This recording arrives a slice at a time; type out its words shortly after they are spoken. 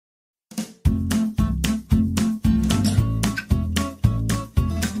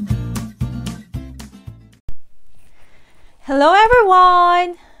Hello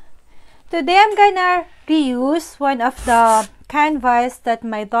everyone! Today I'm gonna reuse one of the canvas that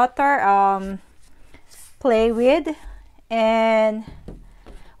my daughter play with, and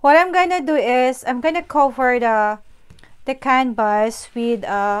what I'm gonna do is I'm gonna cover the canvas with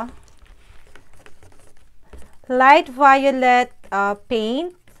a light violet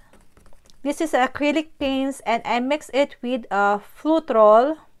paint. This is acrylic paints, and I mix it with a flute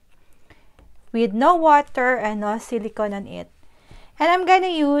roll with no water and no silicone on it. And I'm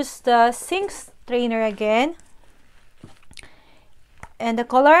gonna use the sink strainer again. And the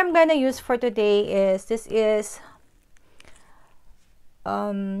color I'm gonna use for today is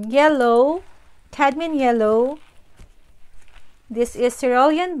yellow, cadmium yellow. This is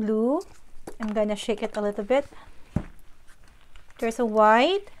cerulean blue. I'm gonna shake it a little bit. There's a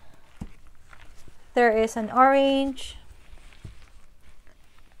white. There is an orange.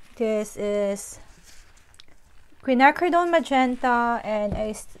 This is quinacridone magenta, and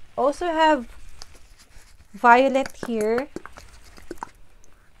I also have violet here.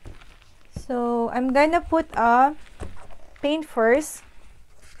 So I'm gonna put a paint first.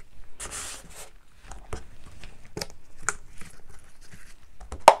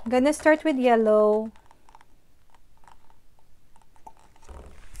 I'm gonna start with yellow.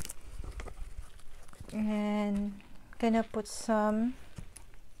 And gonna put some.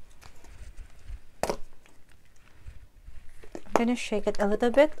 I'm gonna shake it a little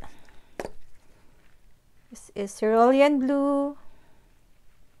bit. This is cerulean blue.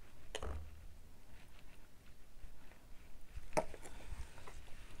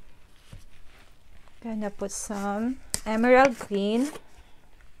 Gonna put some emerald green.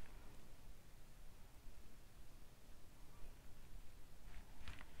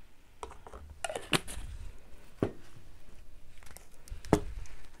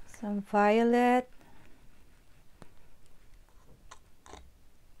 Some violet.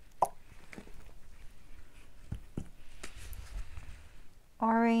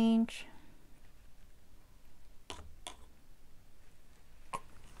 Orange.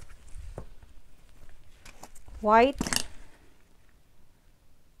 White.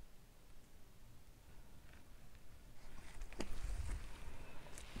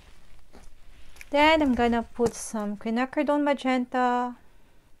 Then I'm gonna put some quinacridone magenta.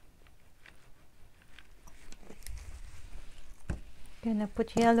 Gonna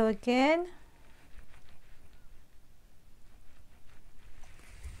put yellow again.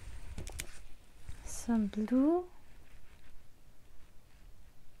 Some blue.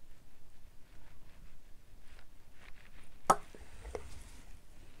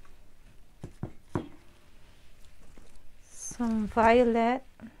 Some violet.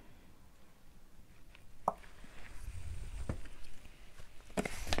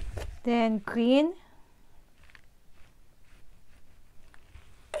 Then green.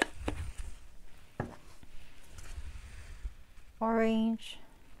 Orange.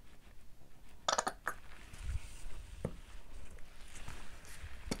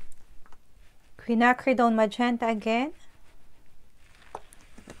 Quinacridone magenta again.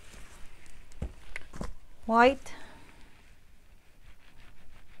 White.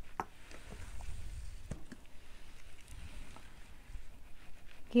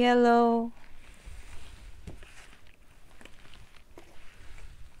 Yellow.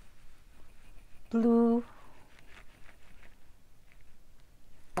 Blue.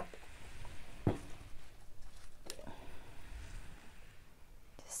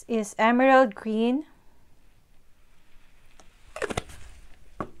 This is emerald green.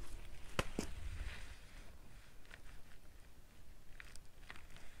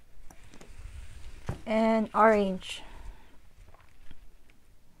 And orange.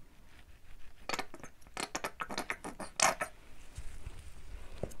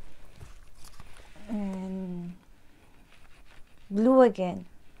 And blue again.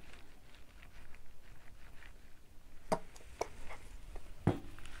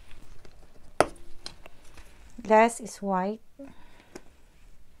 Last is white.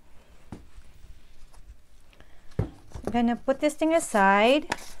 I'm gonna put this thing aside.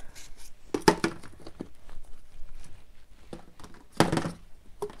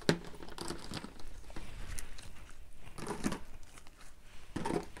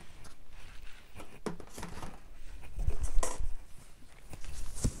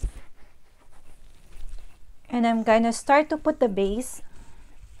 And I'm gonna start to put the base.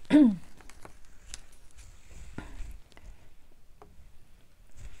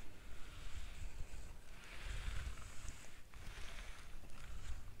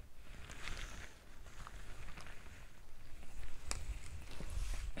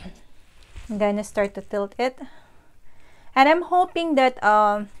 I'm gonna start to tilt it. And I'm hoping that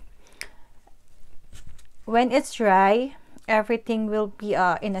when it's dry, everything will be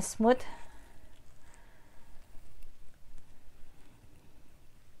in a smooth.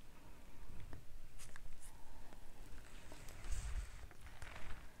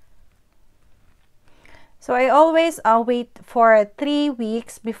 So I always wait for 3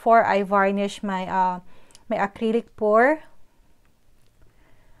 weeks before I varnish my my acrylic pour,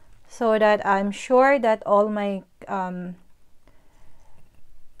 so that I'm sure that all my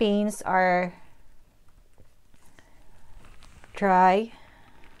paints are dry.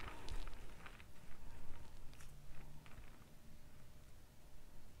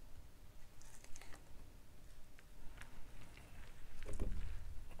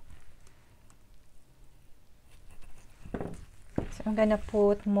 So I'm gonna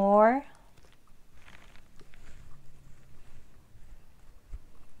put more.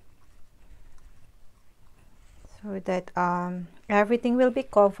 So that everything will be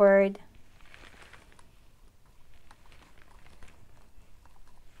covered.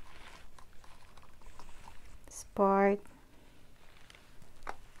 This part.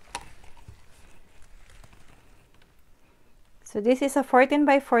 So this is a 14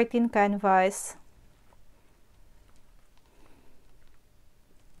 by 14 canvas.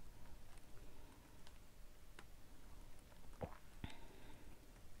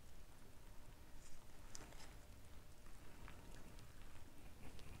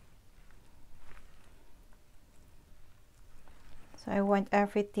 So I want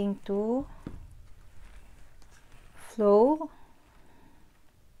everything to flow.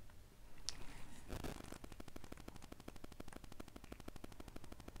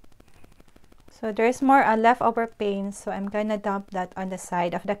 So there's more leftover paint, so I'm gonna dump that on the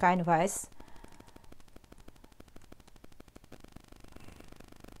side of the canvas.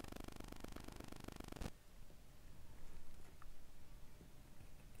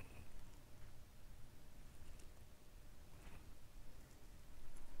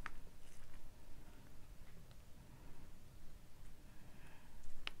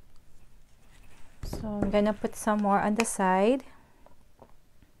 So I'm gonna put some more on the side.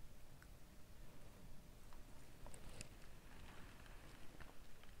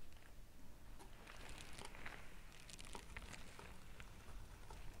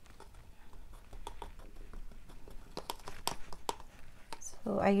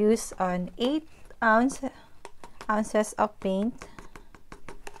 So I use an 8 ounces of paint.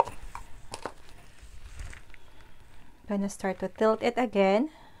 I'm gonna start to tilt it again.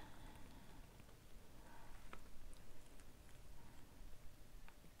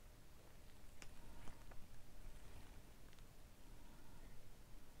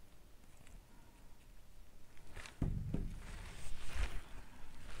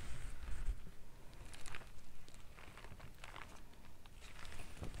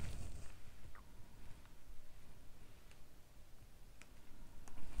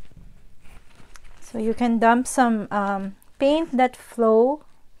 So you can dump some paint that flow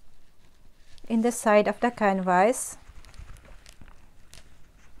in the side of the canvas.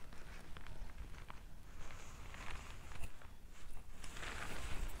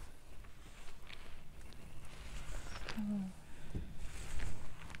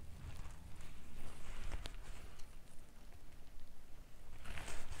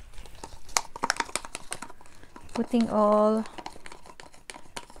 Putting all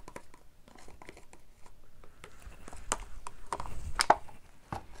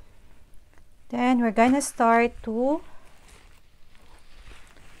then we're gonna start to,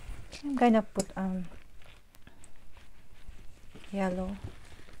 I'm gonna put yellow.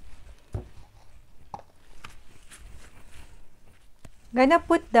 Gonna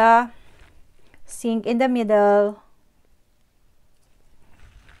put the sink in the middle,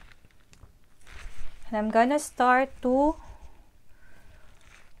 and I'm gonna start to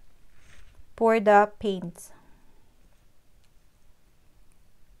pour the paints.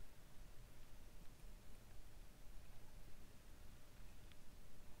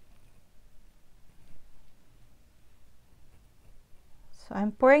 So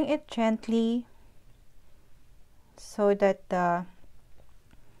I'm pouring it gently so that the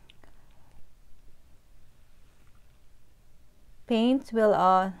paint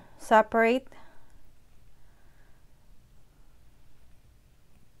will separate.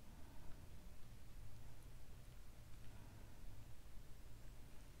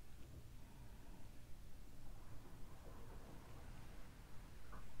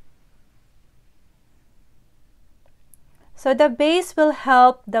 So the base will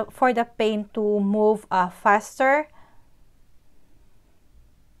help for the paint to move faster.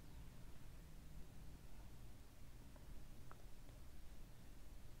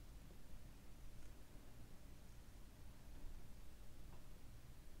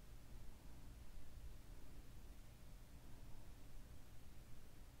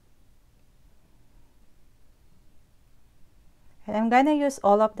 And I'm gonna use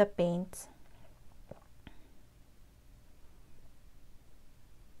all of the paints.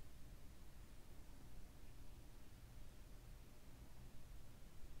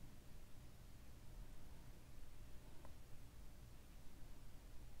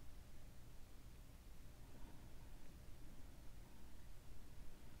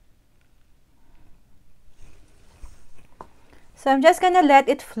 So I'm just gonna let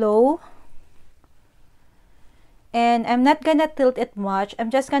it flow. And I'm not gonna tilt it much.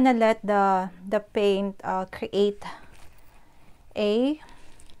 I'm just gonna let the paint create a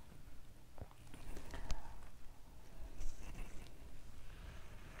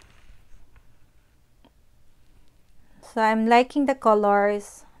so I'm liking the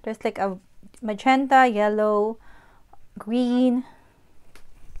colors. There's like a magenta, yellow, green.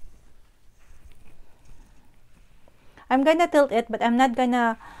 I'm gonna tilt it, but I'm not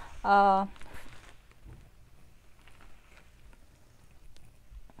gonna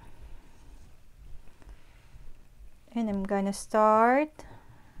and I'm gonna start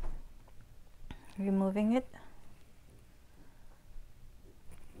removing it.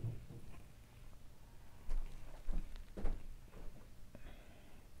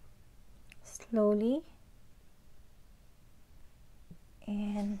 Slowly.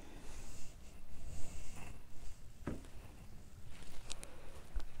 And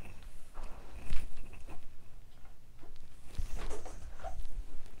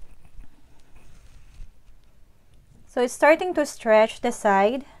so it's starting to stretch the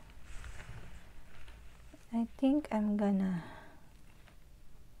side. I think I'm gonna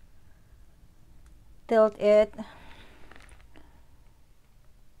tilt it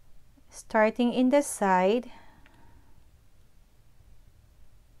starting in the side.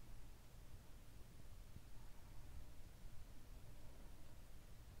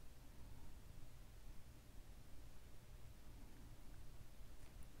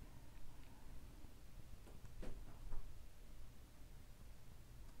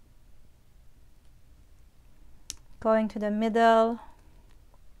 Going to the middle.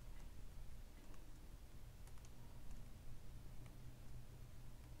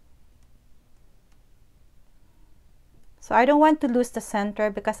 So I don't want to lose the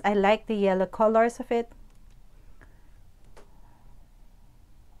center because I like the yellow colors of it.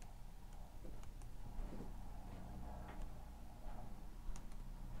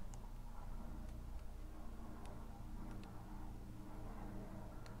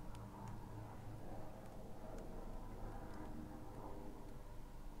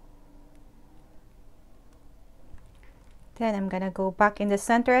 Then I'm gonna go back in the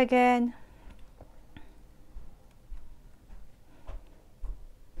center again.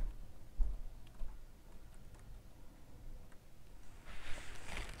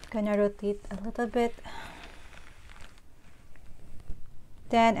 Gonna rotate a little bit.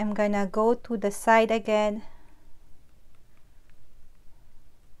 Then I'm gonna go to the side again.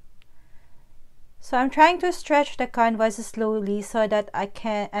 So I'm trying to stretch the canvas slowly so that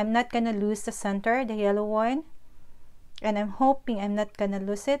I'm not gonna lose the center, the yellow one. And I'm hoping I'm not gonna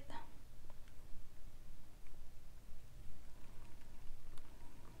lose it.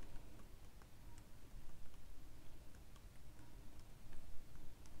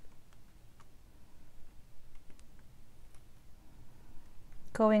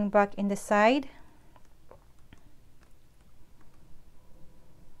 Going back in the side.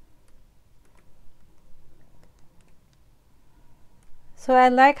 So I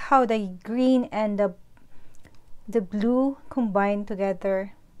like how the green and the blue combine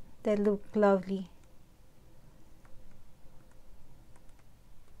together. They look lovely.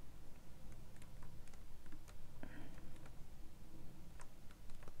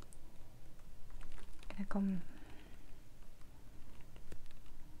 Gonna come.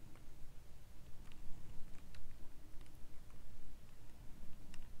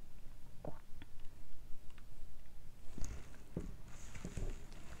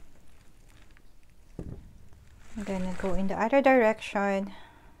 I'm gonna go in the other direction.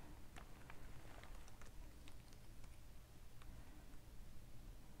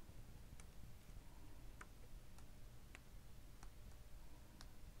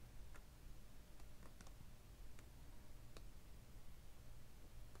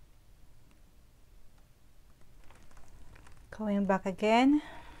 Going back again.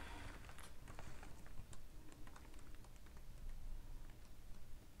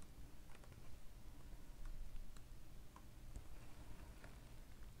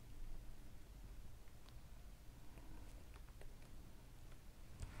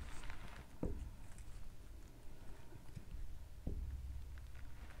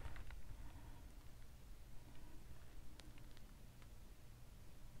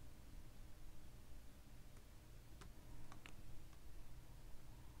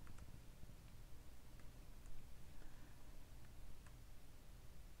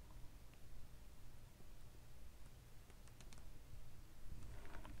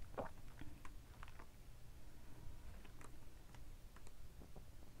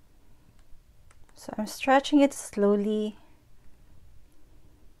 So I'm stretching it slowly.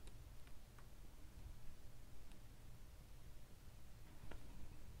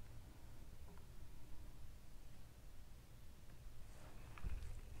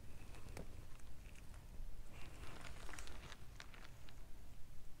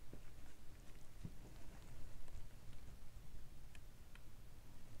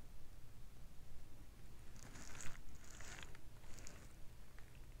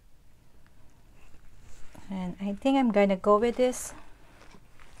 And I think I'm gonna go with this.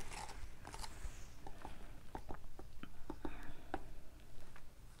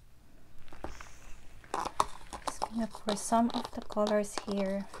 Just gonna pour some of the colors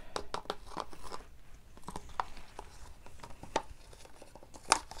here.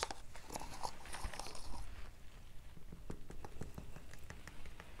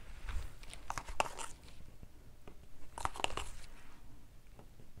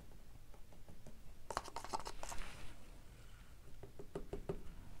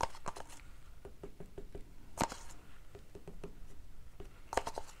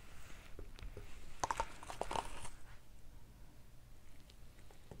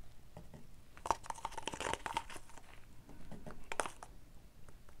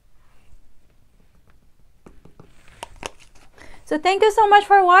 So thank you so much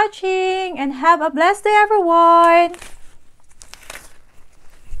for watching and have a blessed day, everyone.